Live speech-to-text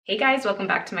Hey guys, welcome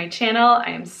back to my channel. I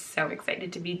am so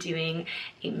excited to be doing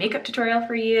a makeup tutorial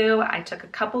for you. I took a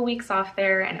couple weeks off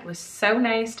there and it was so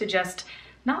nice to just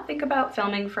not think about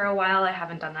filming for a while. I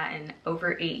haven't done that in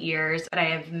over 8 years, but I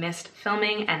have missed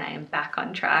filming and I am back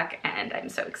on track and I'm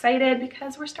so excited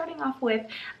because we're starting off with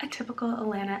a typical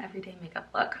Elanna everyday makeup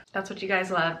look. That's what you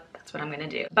guys love. That's what I'm gonna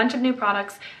do. A bunch of new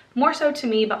products, more so to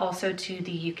me, but also to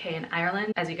the UK and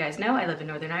Ireland. As you guys know, I live in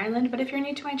Northern Ireland, but if you're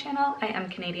new to my channel, I am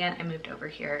Canadian. I moved over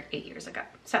here 8 years ago.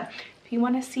 So if you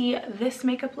wanna see this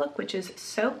makeup look, which is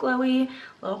so glowy,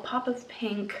 a little pop of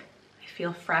pink, I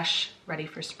feel fresh, ready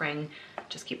for spring,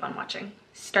 just keep on watching.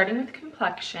 Starting with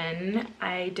complexion,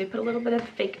 I did put a little bit of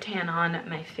fake tan on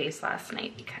my face last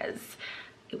night because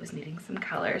it was needing some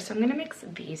color. So I'm gonna mix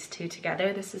these two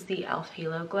together. This is the e.l.f.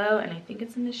 Halo Glow, and I think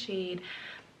it's in the shade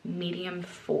medium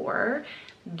 4.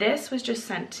 This was just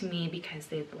sent to me because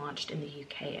they've launched in the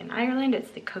UK and Ireland.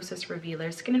 It's the Kosas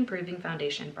Revealer Skin Improving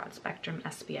Foundation Broad Spectrum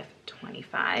SPF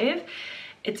 25.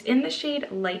 It's in the shade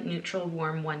Light Neutral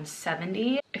Warm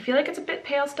 170. I feel like it's a bit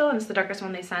pale still, and it's the darkest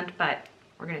one they sent, but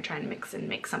we're gonna try and mix and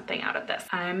make something out of this.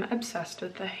 I'm obsessed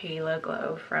with the Halo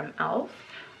Glow from e.l.f.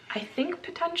 I think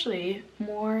potentially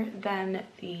more than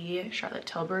the Charlotte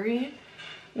Tilbury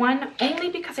one, only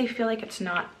because I feel like it's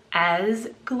not as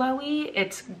glowy.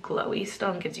 It's glowy still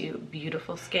and gives you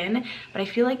beautiful skin, but I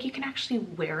feel like you can actually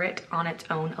wear it on its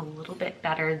own a little bit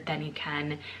better than you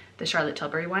can the Charlotte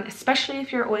Tilbury one, especially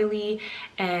if you're oily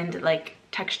and like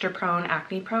texture prone,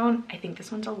 acne prone. I think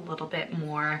this one's a little bit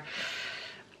more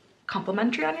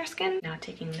complimentary on your skin. Now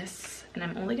taking this, and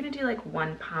I'm only gonna do like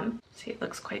one pump. See, it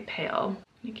looks quite pale.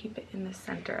 I'm gonna keep it in the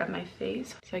center of my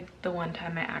face. It's like the one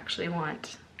time I actually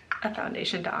want a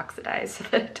foundation to oxidize so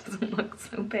that it doesn't look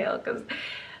so pale, because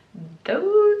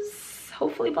those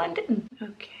hopefully blend in.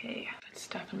 Okay, it's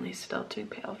definitely still too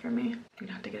pale for me. I'm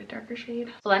gonna have to get a darker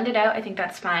shade. Blend it out, I think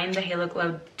that's fine. The Halo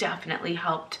Glow definitely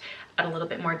helped add a little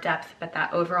bit more depth, but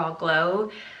that overall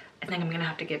glow, I think I'm gonna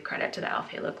have to give credit to the e.l.f.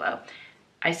 Halo Glow.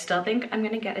 I still think I'm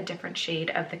gonna get a different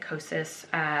shade of the Kosas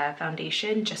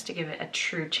foundation just to give it a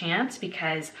true chance,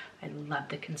 because I love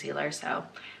the concealer, so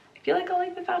I feel like I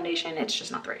like the foundation, it's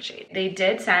just not the right shade. They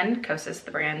did send, Kosas,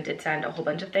 the brand, did send a whole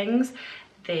bunch of things.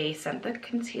 They sent the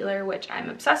concealer, which I'm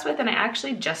obsessed with, and I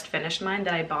actually just finished mine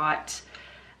that I bought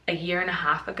a 1.5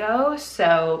 years ago,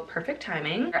 so perfect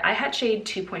timing. I had shade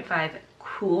 2.5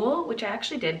 Cool, which I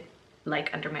actually did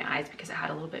like under my eyes because it had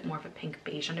a little bit more of a pink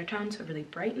beige undertone, so it really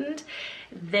brightened.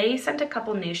 They sent a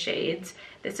couple new shades.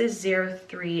 This is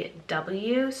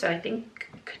 03W, so I think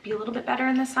could be a little bit better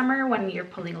in the summer when you're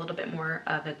pulling a little bit more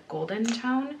of a golden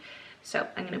tone. So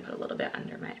I'm gonna put a little bit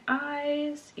under my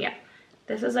eyes. Yeah,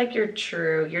 this is like your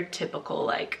typical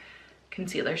like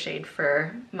concealer shade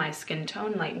for my skin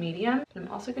tone, light medium. I'm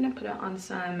also gonna put it on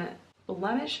some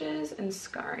blemishes and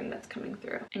scarring that's coming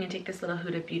through. I'm gonna take this little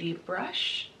Huda Beauty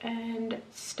brush and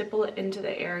stipple it into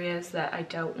the areas that I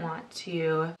don't want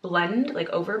to blend, like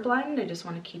over blend. I just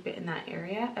want to keep it in that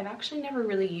area. I've actually never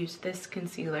really used this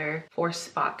concealer for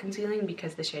spot concealing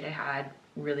because the shade I had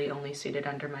really only suited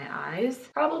under my eyes.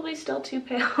 Probably still too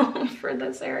pale for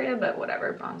this area, but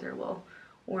whatever, bronzer will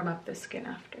warm up the skin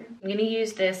after. I'm gonna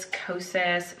use this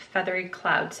Kosas Feathery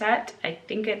Cloud Set. I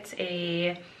think it's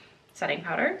a setting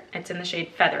powder. It's in the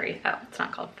shade Feathery. Oh, it's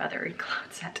not called Feathery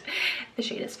Cloud Set. The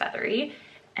shade is Feathery.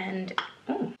 And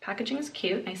oh, packaging is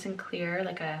cute, nice and clear,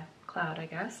 like a cloud, I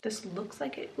guess. This looks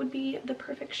like it would be the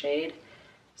perfect shade.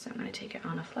 So I'm gonna take it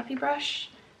on a fluffy brush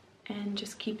and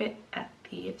just keep it at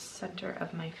the center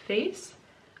of my face,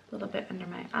 a little bit under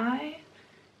my eye.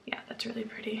 Yeah, that's really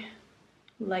pretty.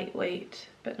 Lightweight,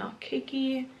 but not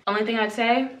cakey. Only thing I'd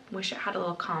say, wish it had a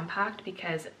little compact,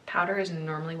 because powder is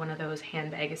normally one of those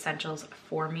handbag essentials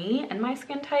for me and my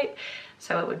skin type.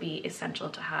 So it would be essential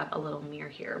to have a little mirror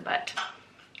here, but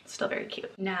still very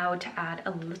cute. Now to add a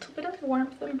little bit of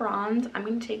warmth and bronze, I'm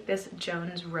gonna take this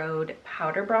Jones Road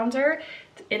powder bronzer.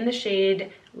 It's in the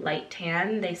shade Light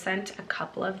Tan. They sent a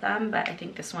couple of them, but I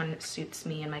think this one suits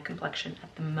me and my complexion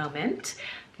at the moment.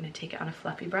 I'm gonna take it on a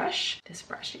fluffy brush. This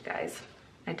brush, you guys,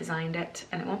 I designed it,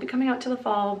 and it won't be coming out till the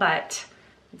fall, but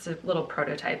it's a little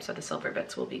prototype, so the silver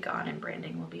bits will be gone and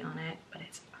branding will be on it, but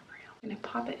it's unreal. I'm gonna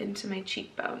pop it into my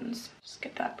cheekbones. Just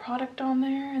get that product on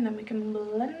there, and then we can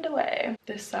blend away.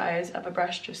 This size of a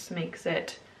brush just makes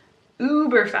it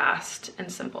uber fast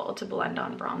and simple to blend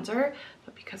on bronzer,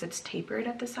 but because it's tapered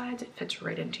at the sides, it fits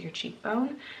right into your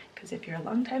cheekbone. Because if you're a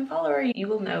longtime follower, you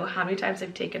will know how many times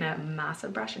I've taken a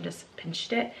massive brush and just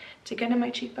pinched it to get in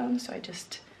my cheekbone, so I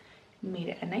just made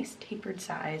it a nice tapered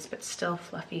size, but still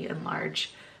fluffy and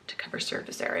large to cover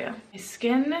surface area. My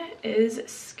skin is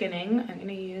skinning. I'm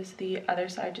gonna use the other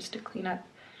side just to clean up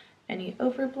any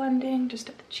over blending just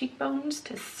at the cheekbones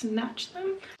to snatch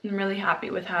them. I'm really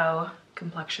happy with how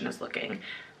complexion is looking.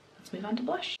 Let's move on to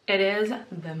blush. It is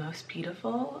the most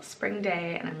beautiful spring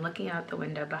day and I'm looking out the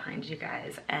window behind you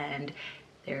guys and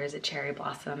there is a cherry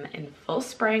blossom in full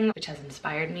spring, which has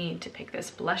inspired me to pick this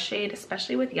blush shade,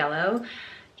 especially with yellow.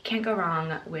 You can't go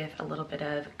wrong with a little bit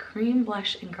of cream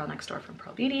blush in Girl Next Door from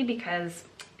Pearl Beauty because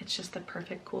it's just the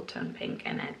perfect cool tone pink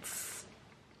and it's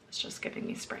just giving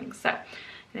me spring. So I'm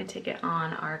gonna take it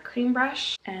on our cream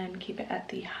brush and keep it at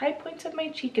the high points of my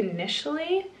cheek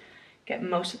initially. Get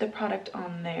most of the product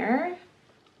on there,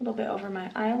 a little bit over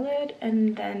my eyelid,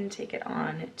 and then take it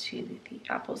on to the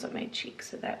apples of my cheek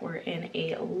so that we're in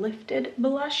a lifted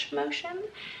blush motion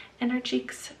and our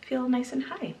cheeks feel nice and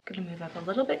high. I'm gonna move up a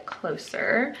little bit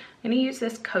closer. I'm gonna use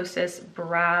this Kosas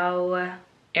Brow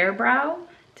Air Brow.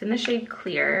 It's in the shade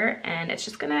Clear and it's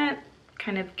just gonna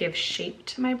kind of give shape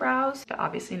to my brows, but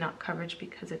obviously not coverage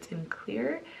because it's in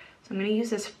clear. So I'm gonna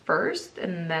use this first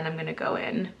and then I'm gonna go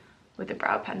in with a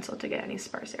brow pencil to get any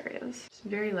sparse areas. It's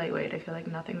very lightweight. I feel like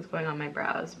nothing's going on my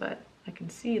brows, but I can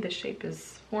see the shape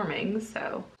is forming,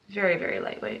 so very, very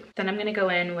lightweight. Then I'm gonna go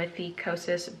in with the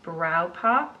Kosas Brow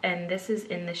Pop, and this is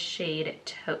in the shade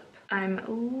Taupe. I'm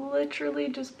literally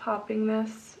just popping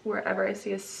this wherever I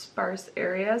see a sparse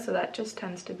area, so that just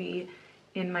tends to be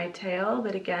in my tail,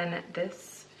 but again,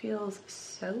 this feels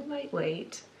so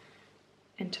lightweight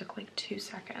and took like 2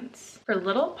 seconds. For a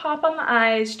little pop on the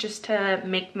eyes, just to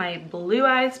make my blue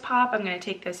eyes pop, I'm gonna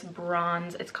take this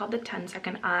bronze, it's called the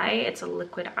 10-Second Eye. It's a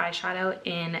liquid eyeshadow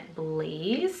in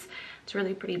Blaze. It's a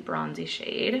really pretty bronzy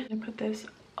shade. I put this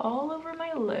all over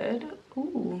my lid,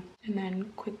 ooh, and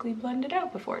then quickly blend it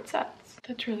out before it sets.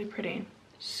 That's really pretty.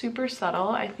 Super subtle.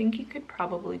 I think you could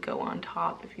probably go on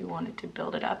top if you wanted to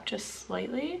build it up just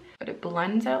slightly, but it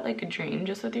blends out like a dream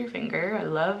just with your finger. I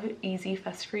love easy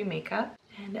fuss-free makeup.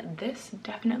 And this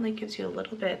definitely gives you a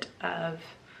little bit of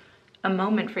a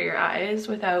moment for your eyes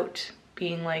without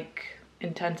being like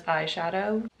intense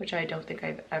eyeshadow, which I don't think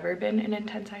I've ever been an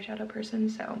intense eyeshadow person,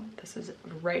 so this is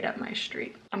right up my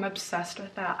street. I'm obsessed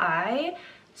with that eye.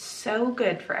 So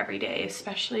good for every day,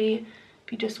 especially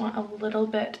if you just want a little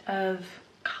bit of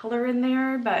color in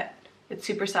there, but it's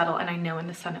super subtle and I know in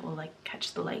the sun it will like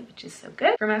catch the light, which is so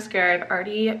good. For mascara, I've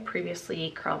already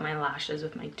previously curled my lashes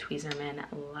with my Tweezerman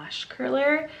lash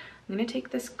curler. I'm gonna take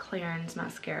this Clarins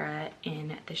mascara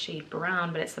in the shade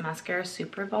Brown, but it's the mascara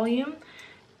Supra volume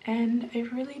and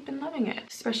I've really been loving it,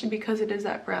 especially because it is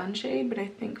that brown shade, but I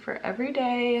think for every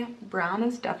day, brown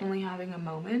is definitely having a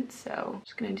moment, so I'm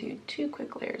just gonna do 2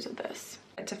 quick layers of this.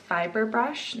 It's a fiber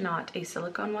brush, not a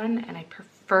silicone one, and I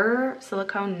prefer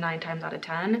silicone 9 times out of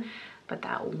 10, but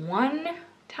that one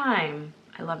time,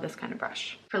 I love this kind of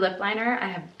brush. For lip liner, I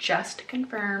have just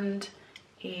confirmed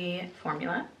a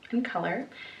formula and color.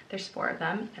 There's 4 of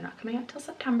them. They're not coming out till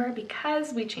September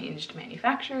because we changed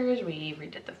manufacturers, we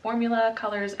redid the formula,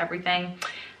 colors, everything,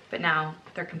 but now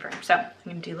they're confirmed. So I'm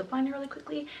gonna do lip liner really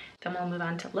quickly, then we'll move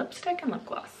on to lipstick and lip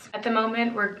gloss. At the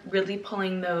moment, we're really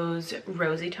pulling those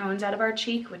rosy tones out of our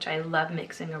cheek, which I love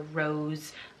mixing a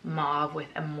rose mauve with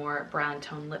a more brown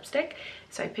tone lipstick.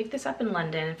 So I picked this up in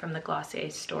London from the Glossier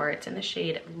store. It's in the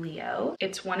shade Leo.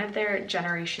 It's one of their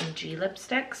Generation G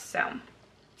lipsticks, so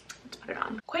let's put it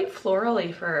on. Quite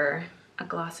florally for a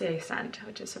Glossier scent,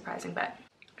 which is surprising, but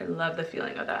I love the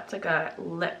feeling of that. It's like a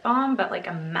lip balm, but like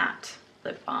a matte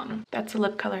lip balm. That's the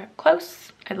lip color up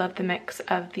close. I love the mix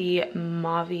of the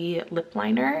mauve lip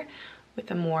liner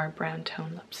with a more brown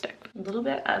tone lipstick. A little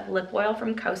bit of lip oil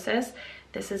from Kosas.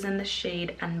 This is in the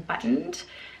shade Unbuttoned.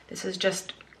 This is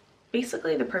just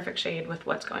basically the perfect shade with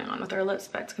what's going on with our lips,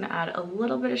 but it's gonna add a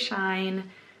little bit of shine,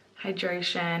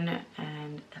 hydration,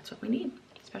 and that's what we need,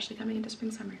 especially coming into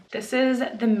spring, summer. This is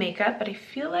the makeup, but I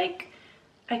feel like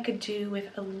I could do with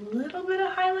a little bit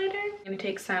of highlighter. I'm gonna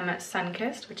take some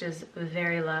Sunkissed, which is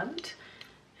very loved,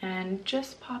 and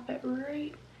just pop it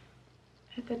right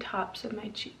at the tops of my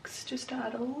cheeks, just to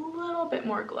add a little bit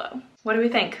more glow. What do we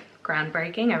think?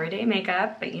 Groundbreaking everyday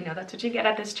makeup, but you know that's what you get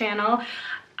at this channel.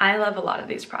 I love a lot of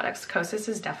these products. Kosas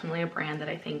is definitely a brand that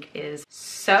I think is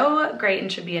so great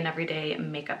and should be an everyday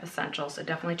makeup essential. So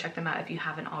definitely check them out if you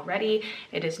haven't already.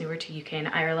 It is newer to UK and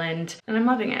Ireland and I'm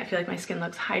loving it. I feel like my skin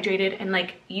looks hydrated and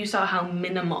like you saw how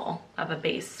minimal of a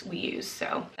base we use.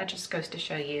 So that just goes to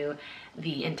show you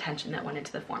the intention that went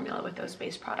into the formula with those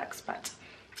base products. But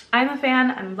I'm a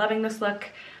fan, I'm loving this look.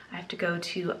 I have to go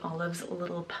to Olive's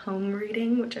little poem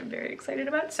reading, which I'm very excited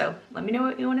about. So let me know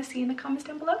what you want to see in the comments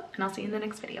down below, and I'll see you in the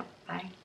next video. Bye.